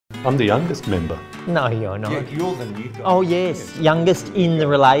I'm the youngest member. No, you're not. Yeah, you're the new guy. Oh yes, youngest in the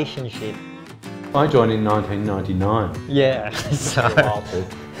relationship. I joined in 1999. Yeah, so To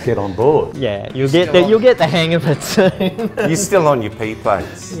get on board. yeah, you'll get the hang of it soon. You're still on your P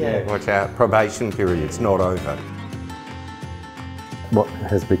plates. Yeah. Watch out, probation period's not over. What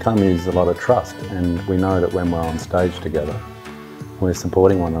has become is a lot of trust, and we know that when we're on stage together, we're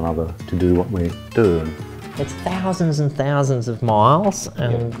supporting one another to do what we do. It's thousands and thousands of miles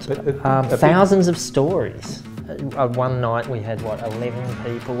and thousands of stories. One night we had, what, 11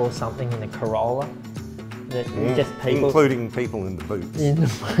 people or something in a Corolla? Just people. Including people in the boots.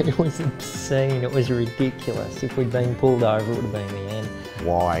 It was obscene, it was ridiculous. If we'd been pulled over, it would have been the end.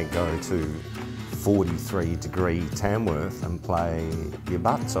 Why go to 43-degree Tamworth and play your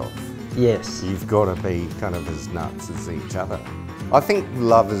butts off? Yes. You've got to be kind of as nuts as each other. I think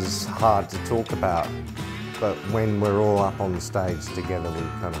love is hard to talk about, but when we're all up on the stage together, we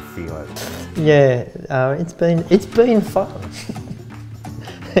kind of feel it. Yeah, it's been fun.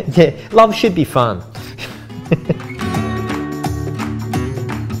 Yeah, love should be fun.